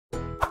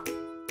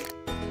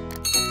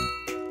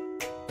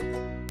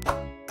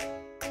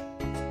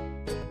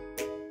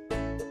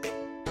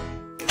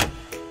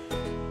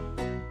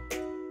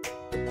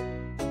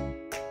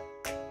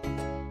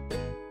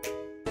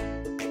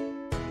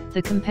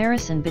The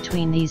comparison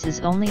between these is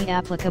only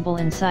applicable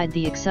inside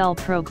the Excel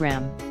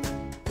program.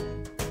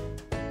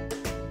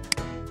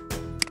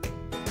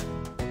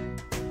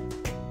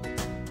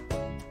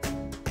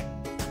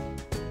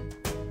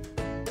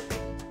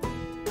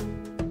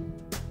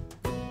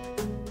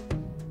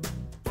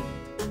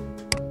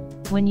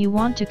 When you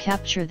want to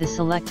capture the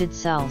selected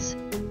cells,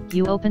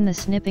 you open the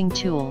Snipping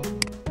tool,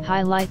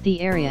 highlight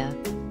the area,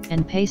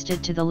 and paste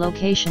it to the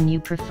location you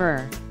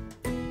prefer.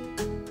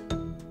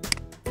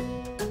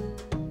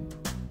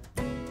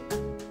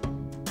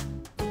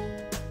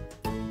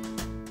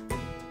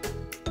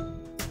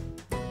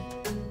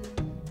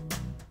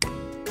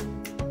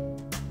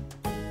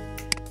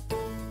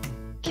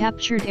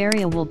 Captured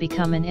area will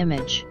become an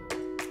image.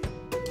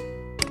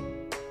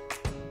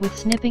 With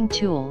Snipping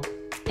tool,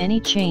 any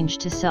change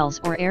to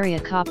cells or area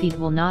copied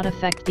will not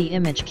affect the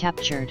image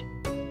captured.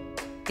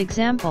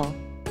 Example,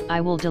 I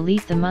will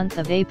delete the month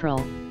of April,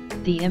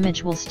 the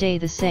image will stay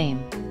the same.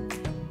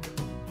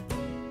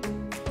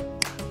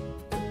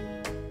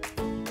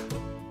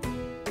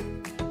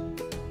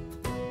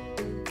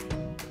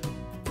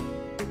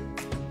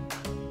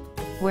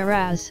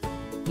 Whereas,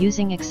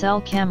 using Excel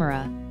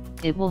camera,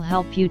 it will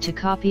help you to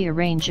copy a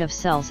range of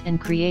cells and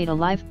create a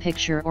live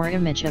picture or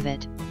image of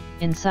it,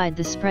 inside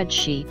the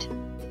spreadsheet.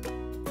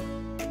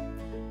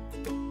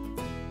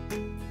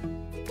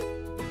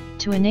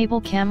 To enable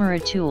camera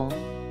tool,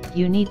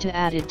 you need to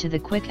add it to the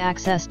quick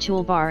access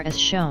toolbar as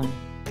shown.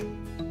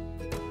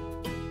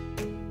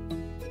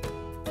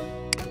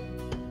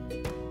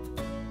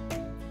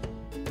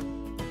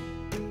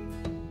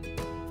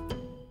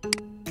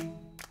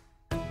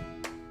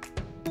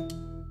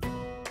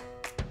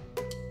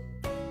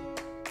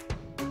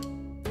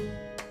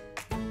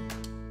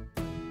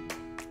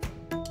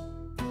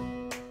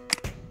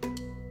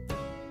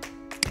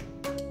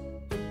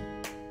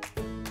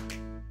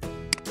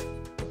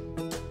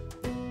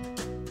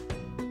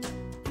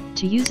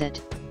 To use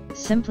it,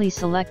 simply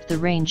select the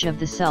range of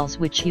the cells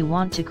which you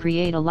want to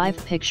create a live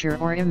picture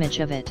or image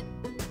of it.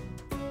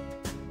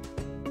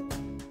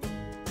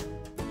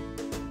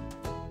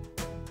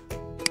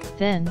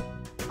 Then,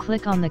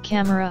 click on the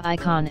camera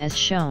icon as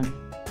shown.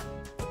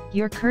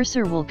 Your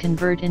cursor will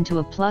convert into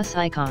a plus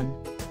icon.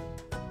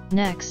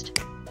 Next,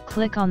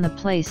 click on the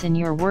place in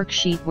your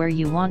worksheet where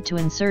you want to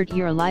insert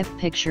your live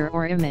picture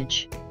or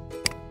image.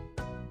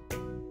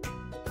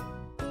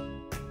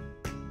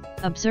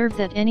 Observe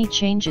that any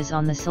changes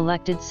on the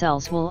selected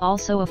cells will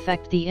also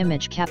affect the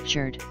image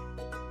captured.